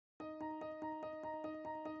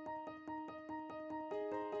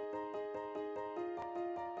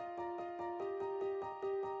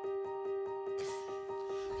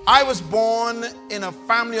I was born in a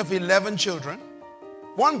family of 11 children.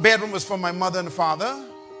 One bedroom was for my mother and father.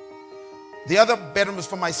 The other bedroom was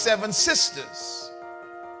for my 7 sisters.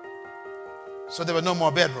 So there were no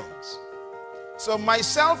more bedrooms. So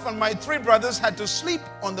myself and my 3 brothers had to sleep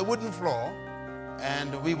on the wooden floor,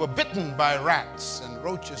 and we were bitten by rats, and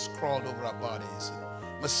roaches crawled over our bodies.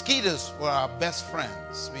 Mosquitoes were our best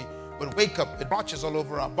friends. We would wake up with roaches all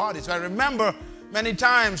over our bodies. I remember many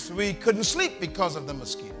times we couldn't sleep because of the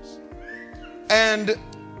mosquitoes. And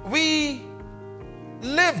we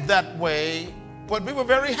lived that way, but we were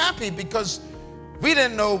very happy because we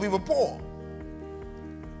didn't know we were poor.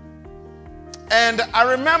 And I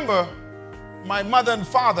remember my mother and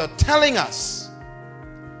father telling us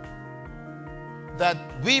that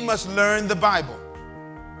we must learn the Bible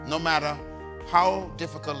no matter how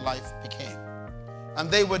difficult life became. And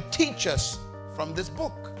they would teach us from this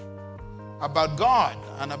book about God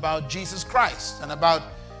and about Jesus Christ and about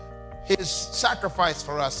his sacrifice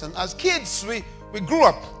for us. And as kids, we grew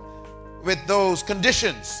up with those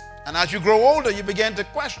conditions. And as you grow older, you begin to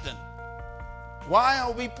question, why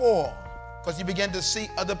are we poor? Because you begin to see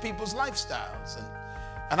other people's lifestyles.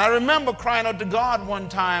 And I remember crying out to God one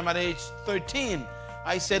time at age 13.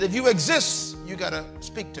 I said, if you exist, you got to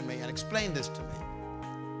speak to me and explain this to me.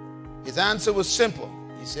 His answer was simple.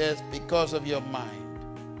 He says, because of your mind.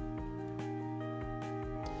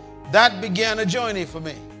 That began a journey for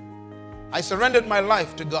me. I surrendered my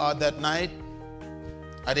life to God that night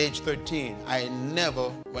at age 13. I never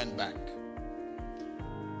went back.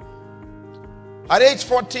 At age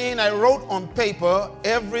 14, I wrote on paper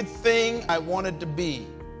everything I wanted to be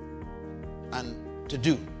and to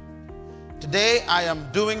do. Today, I am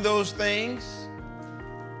doing those things.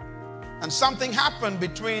 And something happened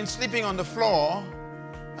between sleeping on the floor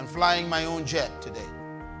and flying my own jet today.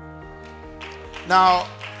 Now,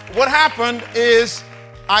 what happened is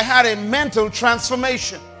I had a mental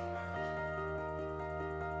transformation.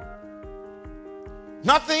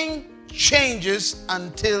 Nothing changes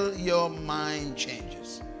until your mind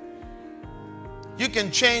changes. You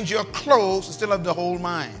can change your clothes and still have the whole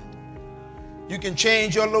mind. You can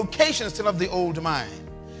change your location and still have the old mind.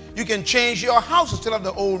 You can change your house and still have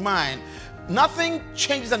the old mind. Nothing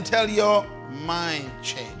changes until your mind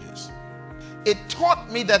changes. It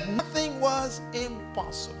taught me that nothing was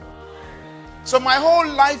impossible. So my whole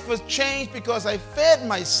life was changed because I fed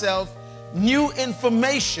myself new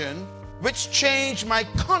information which changed my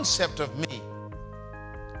concept of me.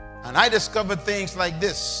 And I discovered things like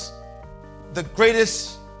this. The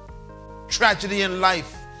greatest tragedy in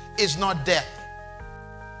life is not death.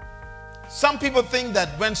 Some people think that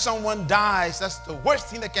when someone dies, that's the worst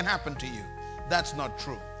thing that can happen to you. That's not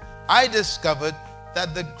true. I discovered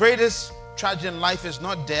that the greatest tragedy in life is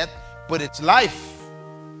not death, but it's life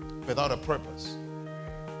without a purpose.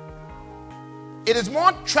 It is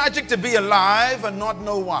more tragic to be alive and not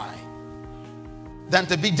know why than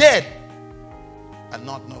to be dead and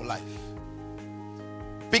not know life.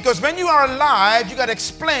 Because when you are alive, you got to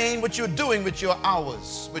explain what you're doing with your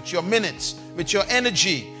hours, with your minutes, with your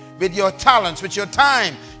energy, with your talents, with your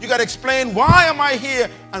time. You got to explain, why am I here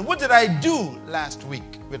and what did I do last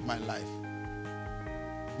week with my life?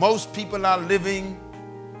 Most people are living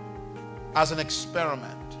as an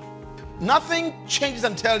experiment. Nothing changes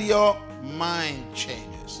until your mind changes.